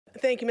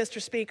Thank you,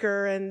 Mr.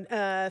 Speaker, and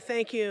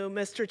thank you,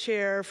 Mr.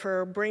 Chair,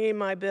 for bringing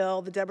my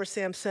bill, the Deborah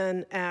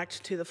Sampson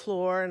Act, to the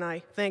floor, and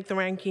I thank the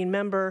ranking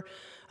member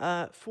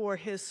for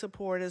his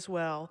support as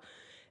well.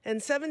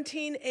 In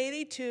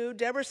 1782,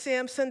 Deborah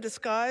Sampson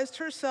disguised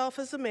herself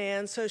as a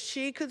man so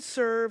she could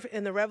serve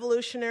in the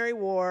Revolutionary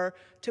War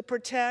to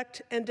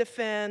protect and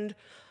defend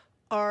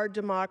our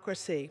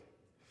democracy.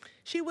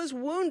 She was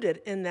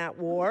wounded in that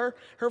war.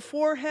 Her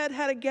forehead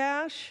had a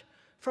gash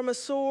from a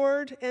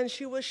sword, and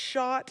she was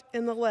shot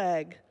in the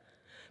leg.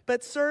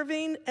 But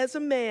serving as a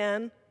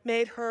man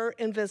made her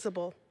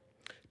invisible.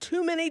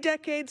 Too many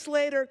decades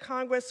later,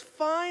 Congress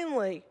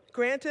finally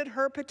granted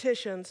her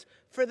petitions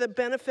for the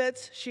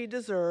benefits she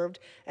deserved,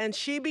 and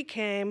she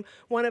became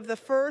one of the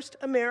first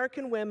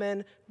American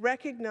women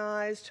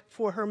recognized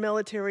for her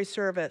military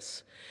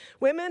service.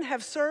 Women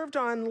have served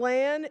on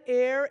land,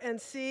 air, and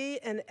sea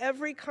in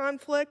every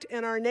conflict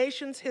in our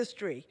nation's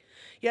history,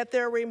 yet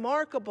their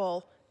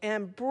remarkable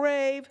and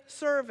brave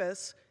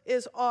service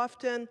is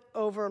often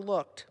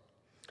overlooked.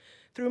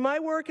 Through my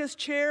work as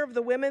chair of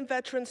the Women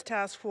Veterans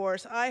Task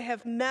Force, I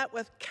have met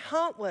with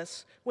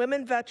countless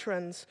women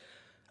veterans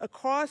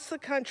across the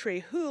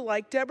country who,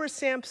 like Deborah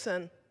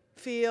Sampson,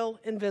 feel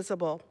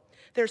invisible.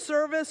 Their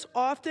service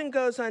often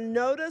goes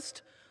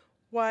unnoticed,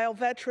 while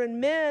veteran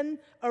men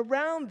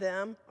around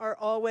them are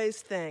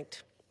always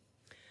thanked.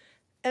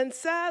 And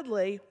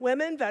sadly,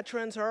 women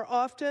veterans are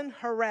often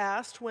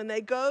harassed when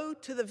they go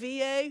to the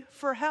VA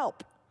for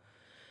help.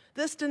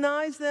 This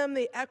denies them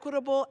the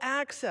equitable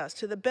access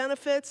to the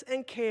benefits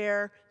and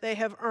care they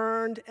have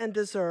earned and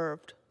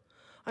deserved.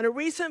 On a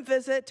recent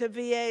visit to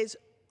VA's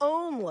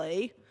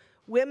only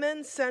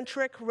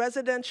women-centric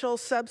residential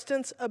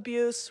substance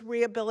abuse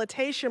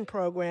rehabilitation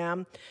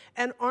program,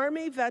 an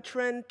Army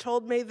veteran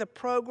told me the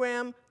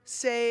program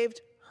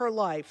saved her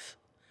life.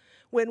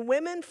 When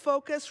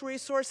women-focused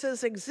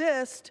resources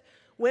exist,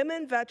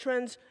 women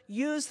veterans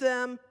use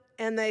them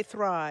and they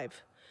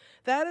thrive.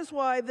 That is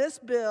why this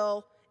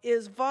bill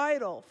is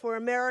vital for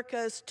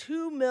America's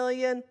 2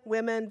 million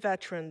women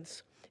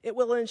veterans. It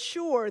will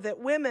ensure that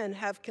women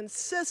have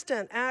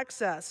consistent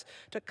access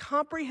to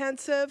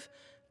comprehensive,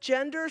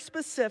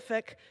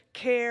 gender-specific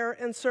care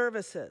and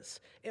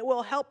services. It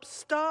will help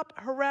stop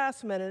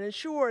harassment and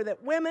ensure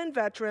that women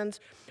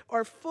veterans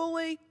are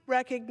fully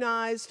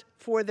recognized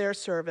for their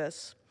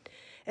service.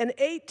 In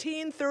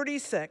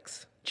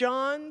 1836,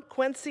 John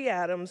Quincy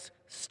Adams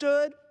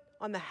stood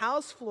on the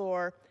House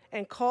floor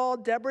and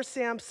called Deborah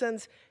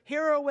Sampson's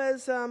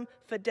heroism,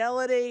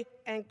 fidelity,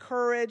 and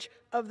courage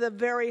of the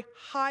very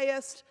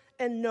highest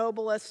and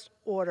noblest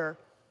order.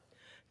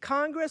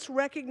 Congress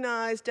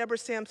recognized Deborah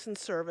Sampson's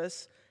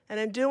service, and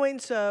in doing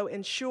so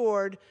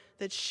ensured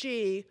that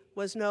she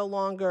was no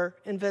longer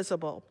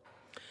invisible.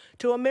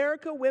 To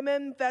America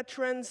women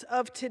veterans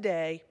of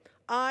today,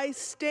 I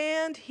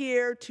stand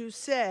here to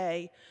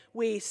say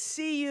we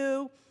see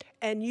you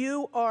and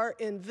you are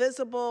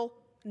invisible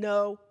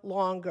no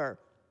longer.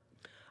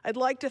 I'd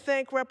like to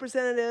thank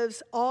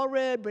Representatives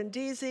Allred,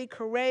 Brindisi,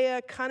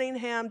 Correa,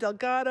 Cunningham,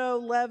 Delgado,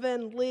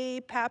 Levin,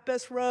 Lee,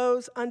 Pappas,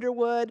 Rose,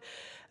 Underwood,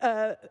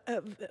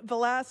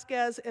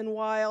 Velasquez, and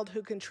Wild,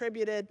 who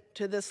contributed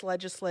to this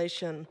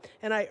legislation.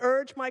 And I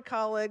urge my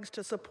colleagues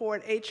to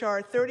support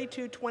H.R.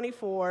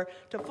 3224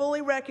 to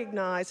fully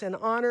recognize and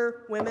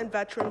honor women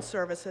veterans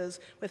services.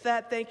 With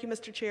that, thank you,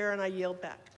 Mr. Chair, and I yield back.